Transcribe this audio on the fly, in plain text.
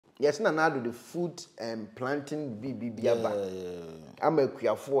Yes, Nana Addo the food and planting BBB. I'm a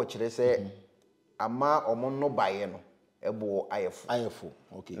queer for say, ama omono baye no. Ebo ayefo.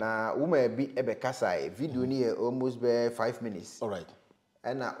 Okay. Na woman be ebe kasa video ni almost be 5 minutes. All right.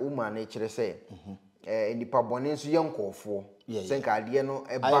 Na woman na kire say nipa bone nso ye nkofo. Senka ade no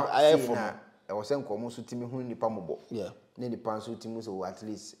eba ayefo na e wo senko mo so timi hu nipa mobo. Yeah. Na nipa nso timi so at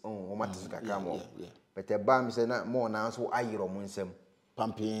least o mate kaka mo. But e ba mi say na mo na nso ayiro mo nsem.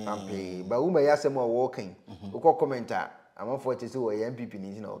 Pampi. Ba woman ya sem o walking. Uko commenter amafo te say wo MPP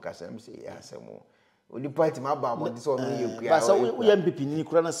ni na o kasa am say ya sem o. Oni party ma ba bo this one no ye ba sa we MPP ni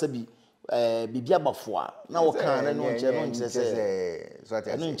kura na sabi bibia bafoa na wo kan na no nche say so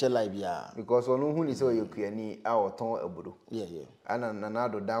ati no nche live ya because onu hu ni say ye kua ni a oton aburo ana Nana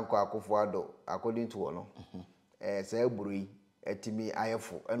Addo danko akofo ado according to ono say aburo yi atimi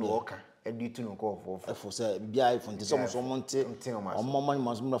ayefo na wo ka edi tu no ko fo say bibia ayefo nte so mo nte ommo man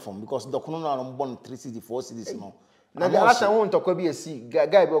mo from because dokono na no bon 3 cities 4 cities no na the last time won tokwa bi esi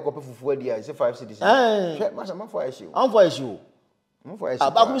guy be okope fufu adi a say 5 cities hwe masha mafo issue amfo issue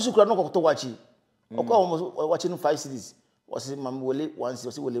abaku bisu kura no kokoto wachi okwa wachi no 5 cities wasi mam wole 1 city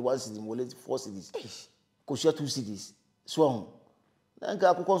wasi wole 1 city wole 4 cities koshia 2 cities so nka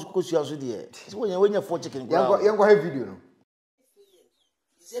akoko koshia so de so wenya 4 chicken kura yengo have video no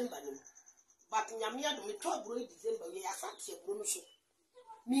December no but nyamia do me to abro December we ya fatie bro no so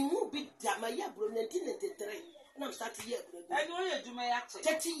mi hu bi da ma ya bro 1993 na I'm starting here bro you do my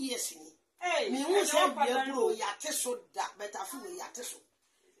 30 years ni me me hu say bro ya te so da but afu we ya te so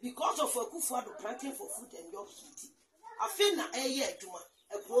because of Akufo-Addo planting for food and jobs afi na eye aduma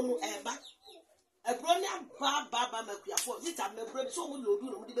ebro no eba ebro ni ba makuafo this time ebro so mo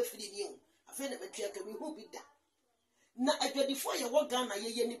lodu no mo de be firi ni o afi na betwa ka me hu bi da na adwadifo ye wo Ghana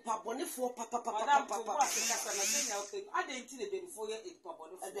ye nipa bonefo papa adenti de before ye nipa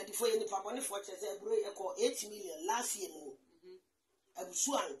bonefo adwadifo ye nipa bonefo chese ebro e ko 8 million last year no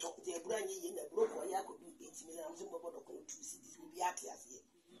abusu anto de ebro anye ye na ebro ko ya ko 8 million am so bodo ko 2 cities bi atiase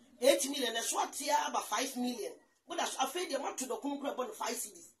 8 million na so atia aba 5 million but as afraid de mato do kun kura bono 5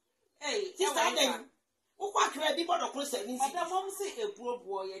 cities sister den ukwa kra bi bodo ko 7 cities madam mom say ebro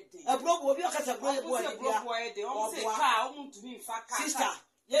bo ye de ebro bo bi okasa ebro ye bo de mom say ka o muntu bi fa ka sister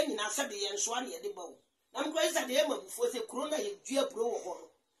ye nyina se de ye nso ane ye de bawo na mkwa isa de ye mabufo se corona ye du ebro wo ho no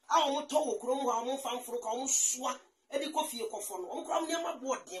a wo to wo kro mu ha wo famforo ka wo soa e di kofie kofo no wo kra mu nyama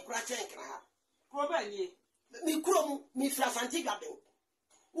bo de kra chenkra ha kro ba nie mi kro mu mi fra fantiga ben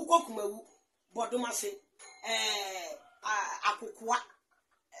ukokumawu bodomase akokoa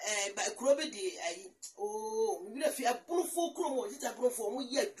ba kro be de ayi mi bi fi abunfo kro mo jita abunfo mo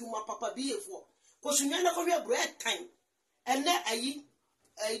ye adwuma papa bi yefo kosunwa na ko hwe bro time ene ayi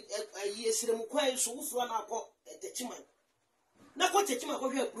esiremu kwan so wufuro na akọ techima na ko techima ko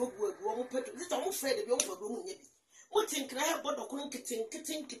hwe bro bu mo peto jita mo fred bi mo bro mo nya bi mo tinkra ya bodo kono kitten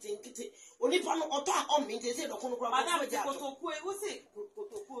onipa no oto a o mi nte se do kono kra madam kotoku e wo se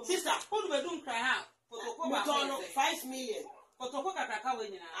kotoku sister who do dum cry ha kotoku ba 5 million kotoku kakaka we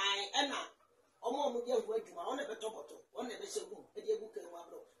nyina ai ena omo je hu adwuma ona be toboto ona be segum e de buka wa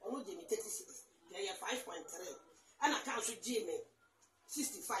bro ono je mi 30 cities they are 5.3 ana kan so je me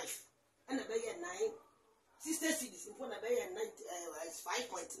 65 ana be ye 9 60 cities in na be ye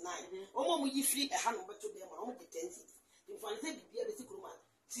 5.9 omo mu yi free e ha no beto be ma omo de 10 cities in for say bibia be sikuruma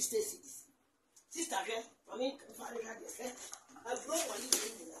 60 cities sister here I mean fa re ha de say I bro wali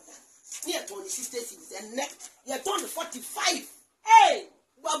ni na ni e 60 cities and next you turn 45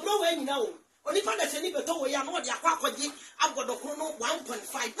 wa bro we nyina o oni pa da se ni beto wo ya no de akwa akwaje agodokro no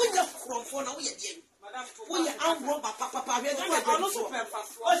 1.5 wonya kromfo na wo ye de madam wo ye anro ba papa we ga na no super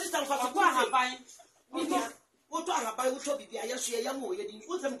fast o sister fa ko ahaban wo to ahaban wo to bibia yeso ye mo ye di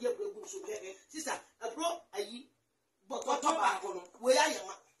wo sam de abu so sister abro ayi bokoto ba ko no wo ya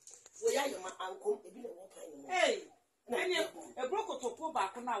yema ankom ebi na wo kan no ene ebro kotoku ba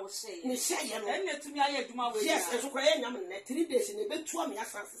ko na wo sei ni sei ye no ene tumi aye adwuma we yes eso kwa ye nyam na 3 days ne betu am ya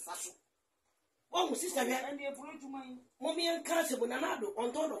sansesa so wo mu sister we ene ebro adwuma yi mo mi enka se bo Nana Addo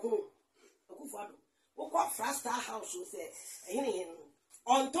onto do ko Akufo-Addo wo kwa Frastar house o se ehine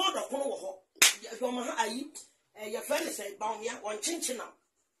onto do ko wo ho do ma ayi ya friend say baumia on chinchina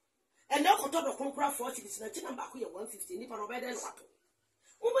ene ko to do ko kra 40 bis na china ba ko ye 150 ni pa no be den wato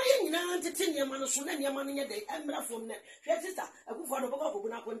uma ye nyina ntete niam no so na niam no nye dey emra fom na hwe sister Akufo-Addo boko bobu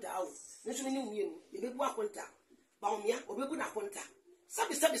na konta awo nso ni nwiem ye bebu akonta baumia obebu na konta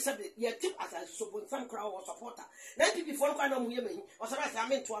sabi ye tip as so bon sam kra wo supporter na pipi fo kwa na mu ye mani o sara sa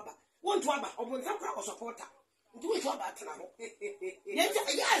me to aba won to aba obon sam kra wo supporter nti we to aba tena ho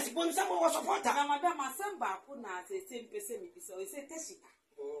yes bon sam wo supporter na madam asamba ko na se mpese mi bisa o se teshita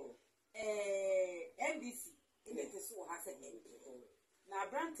Na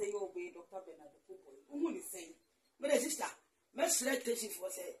brante yo be Dr. Bernard Popo. Who is saying? My sister, my select for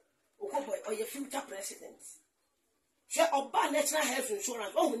say, Okoboy or your future president. Share oba national health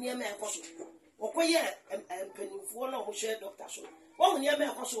insurance. Oh, near me a cost. Okoye penny for no share doctor. So, oh, near me a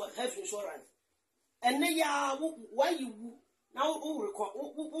cost of health insurance. And they are why you now record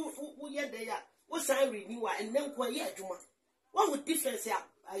who yet they are. What sign renew and then quite yet. What would difference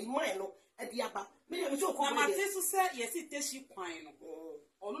I might know at the upper. Mama Tesu said, yes, it is you quine.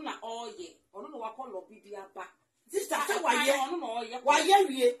 Or not all ye, or no, what call lobby the upper. Sister, why ye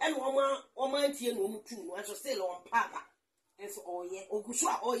and woman tea no too, and so still on papa. And so all ye, or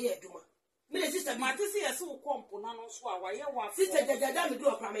Gusua all ye, Duma. Me sister, my Matisi is so component, why you want sister, the dame do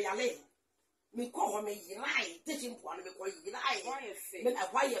a primary. Me call me lie, teaching one, me call you lie.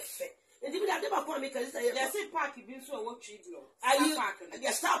 Why a fair. And even I never call me because I say park, you so what you do. Are you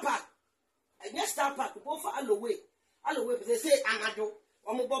a star park? And yes, star park, both for Alloway. Alloway, they say, Anado,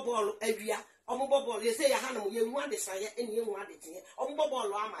 Omobobol, Evia, Omobobol, they say, Hannah, you want the sire, and you want it here.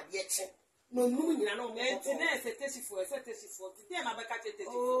 Omobobol, Lama, yet. No, moon, I know, maintenance, a testy for a testy for the day, my cat.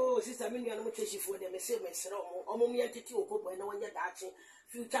 Oh, sister, I no testy for them, say, my son, or Mommy, or go by no one yet,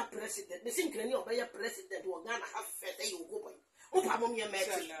 future president. The same can you obey a president who are gonna have fed you go by. Oh, Mommy,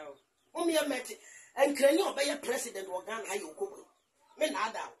 I met and can you obey a president who are gonna have you go by. Men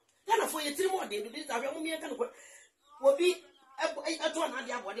are down. Then for you 3 more days, this are only will be a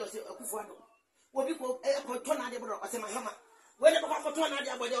tornado, what else a Kufano. Will be a tornado or say my hammer. When the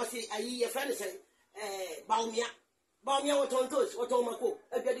tornado, what else a year friend say, Baumia, what on toast, what on my cook.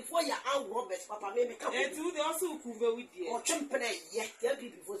 Before your aunt Roberts, Papa, maybe come to the also could go with you. Or chimpana, yet tell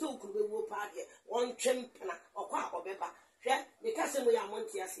people for so could we will party, one chimpana or quack or beba. Because we are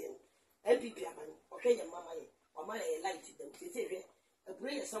Montiasian, MPP, okay, your mamma, or my light them. A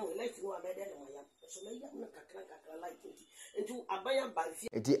prayer somewhere like to know a medal in my yam. So maybe I'm not like it. Into a buyer by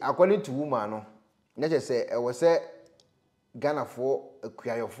it according to woman, let us say, I was say Ghana for a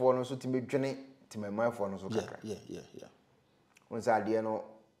queer for so to me journey to my mind for no. Yeah. Once I dear no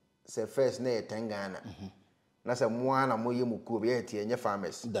say first nay 10 Ghana. Nasa mwana moye mukubi eti enye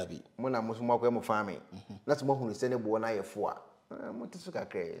farmers. Dabi. Mwana musuma kwa mu farming. Nasa mo hunu sene bo na ye fo a. Mo tisuka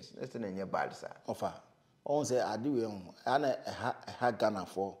craze. Nasa na enye bad sa. Ofa. On say adiwe on ana ha Ghana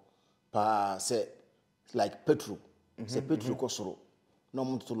for pa say like petrol. Say petrol kosoro. No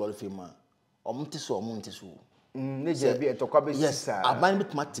mo to lori fema. O mo tiso o mo ntiso. Ne je bi etokwa be sisa. Aban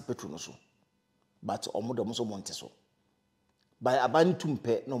bit mati petrol no so. But o mo do mo so mo ntiso. By aban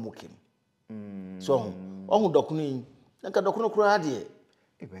tumpe no mo kem. So on dokunu yin nka dokunu kura de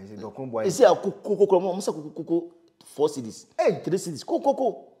e be se dokunu boy isi akoko mo se kokoko 4 cities 3 cities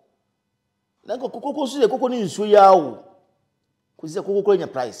kokoko nka kokoko so de kokoko ni nsuo ya wo ko se kokoko nya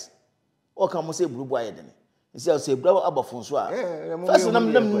price o ka mo se buru boy de ni isi se buru abafo so a first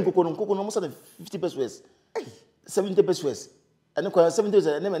nam kokoko no mo se 50 pesos 70 pesos ene ko 70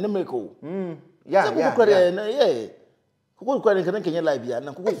 pesos ene meko yeah kokoko kura ni kan kenya live ya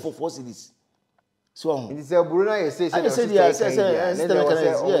na kokoko 4 cities. So it is a Bruna, I say, Dokuno,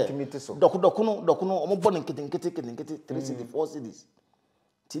 I'm born in Kitty 3 cities, 4 cities.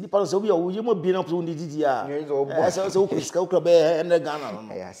 Tilly Palace, we are you being up to the DDR. So, Pisco Bear and the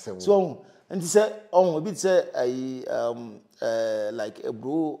Ghana. So, and he said, oh, a bit say, like a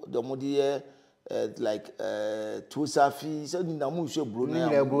bro, the Modier, like 2 Safi, so Namusha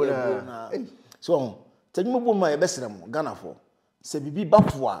Bruna. So, tell me what my best Ghana for. Say, be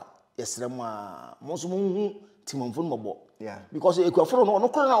Bapua. Esrema most timon mobo because e kwa foro no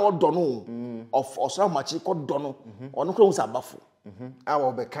kro na wo do no of osra machi ko do no ono kro usa bafo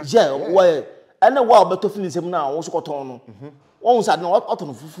awo be ka we ana wa beto finisem na wo so koton no won usa no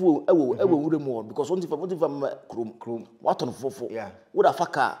otono fufu ewo wure mu because won tifa krom watono fufu wo da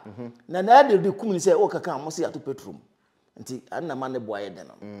faka na de kum ni say o kaka mo se ato petrol nti anna man ne boye de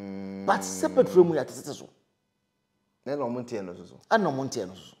no but se petrol mu ya tete so na no montie no so anna montie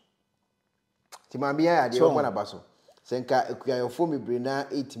no so Timambia ya de okwana baso senka ekuyayofo mebrena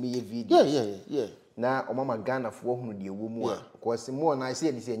 8 me video yeah na omama Ghana fo hunu de ewo mu a kwase mo na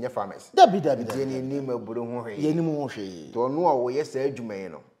se ni se enye farmers dabi ni ni maburu ho hwe ye ni mu ho hwe to no a wo ye sa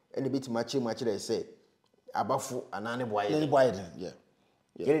adwuman no ene betima chire se abafo anane boaye yeah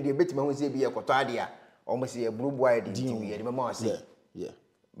ye de betima ho se bi ye koto ade a omo se ye buru boaye de ti ye de mama wase yeah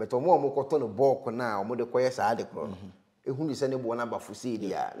but omo koto no bulk na omo de koye sa ade kro no ehunu se ne bo na bafo se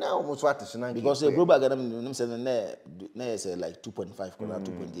dia na omo so ateso na because a global Ghana say na say like 2.5 krona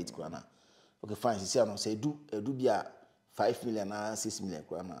 2.8 krona okay fine see no say do bia 5 million na 6 million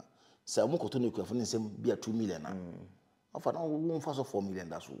krona say omo koto ne kwafo ne nsem bia 2 million na afa na wo mfa so 4 million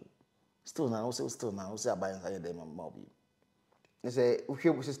da so still na wo say aban say dem ma obi say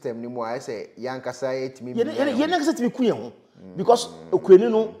uhwe system ni mu a say yankasa etimi ye na kasa timi kuye ho because okwani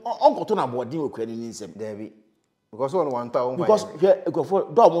no onkoto na body okwani ni nsem David because one want to because go for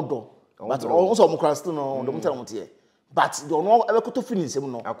do mo do but also mo kran still no do mo tell mo tie but do no e ko to finish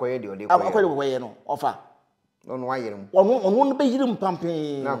nsem no akoye de ode akoye de boye no ofa no wayerem ono be yirim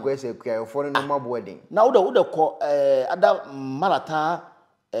pampen na akoye say kuya for no mabo wedding na wo de ko ada malata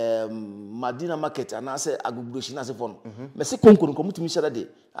Madina market and I say agubrushi na se fon me se konkuru ko mutumi shara de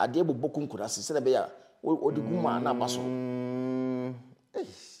ade bobo konkuru ase se be ya o de guma na baso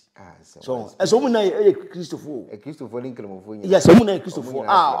so mu na e Christopher link lemofo nya yes mu na Christopher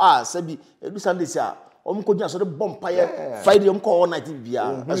sabi edu Sunday sia o mu ko nya so de bompa ye Friday o mu ko all night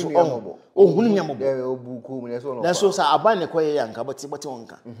bia so o hunu nya mo o buku mu na so sa aban ne ko ye yanka boti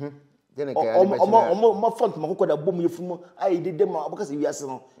wonka o font makoko da bom yefumu ai de ma obakase wiase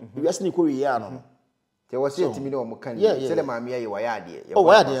no wiase ni ko wi ya no te wasi etimi ne o mukan se le maami ayi wayade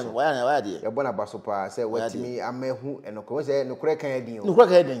wayade ya bona baso pa se watimi amehu enoko se no kure kan adin no kure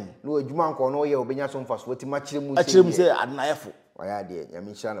kan adin no adwuma nko no ye obenya so mfaso watimi akire mu se adnayefo wayade nyame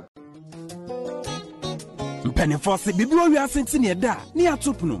inshallah Penifose bibiro wiase nti ne da ne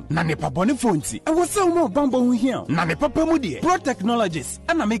atopno na ne pabone fonti e wo se wo bambo hu hia na ne papa mu de Pro Technologies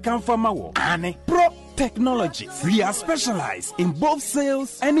ana me kan fama wo ane Pro Technologies. We are specialized in both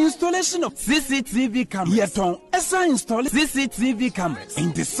sales and installation of CCTV cameras. Yeton, esa install CCTV cameras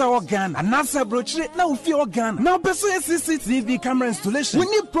in the Sour Ghana and NASA brochure now fear Ghana. Now pursue CCTV camera installation. We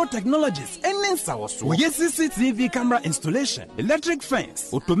need Pro Technologies and then Sawaso. We get CCTV camera installation, electric fence,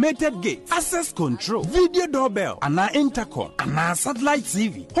 automated gate, access control, video doorbell, and our intercom, and our satellite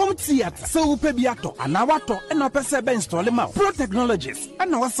TV, home theater, so upebiato, and our water, and our pesebe install them out. Pro Technologies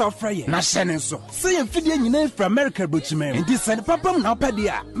and our software. Na shenenso. Say fidie nyina fra America brochimem enti send papam na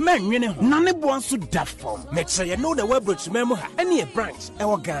opedia man nwene ho na ne bo anso da form make sure you know the web brochimem ha any a branch e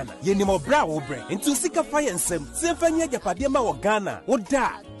wo Ghana ye ni mo bra wo bre enti sika fa yensem se fa nya japade ma wo Ghana wo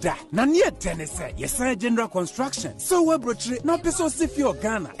da na ne tenese yes general construction so web brochire na peso si fi o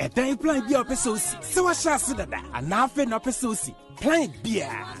Ghana e dan plan bi o peso si se wa sha se dada ana afa na peso si plan bia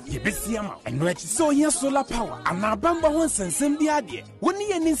ye besi ama eno echi so here solar power ana bamba ho sensem bi ade woni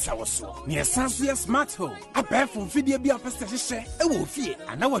ye ni nsawoso ne esanso ye smart home abefo fidie bi apese hye e wo fie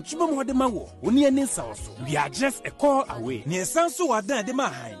ana watwuma mo de ma wo woni ye ni nsawoso we are just a call away ne esanso wadan de ma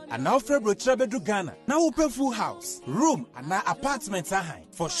han ana ofre brochire bedu Ghana na wo pe full house room ana apartment ahan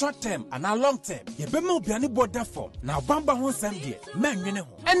for short term and a long term ye be ma obiane border form na bamba ho nsem de menwene ho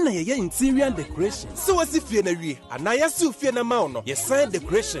enna ye interior decoration so wasi fie na wie ana yasi fie na ma no ye sign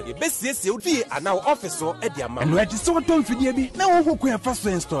decoration ye besiesie fie ana office o e de ama no e so to mfidie bi na wo hokwa fa so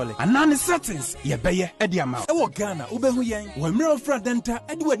install ana ne settings ye beye e de ama e wo Ghana wo be hu yen wo mira ofra denta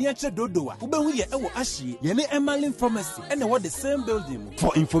e de wani a che dodowa wo be hu ye e wo ahie ye ne Emerlin Pharmacy and what the same building.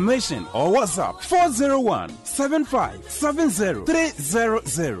 For information or WhatsApp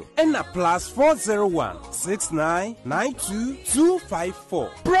 401-7570-300 and a +401-6992-254.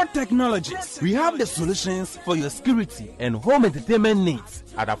 Pro Technologies. We have the solutions for your security and home entertainment needs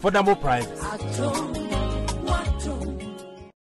at affordable prices.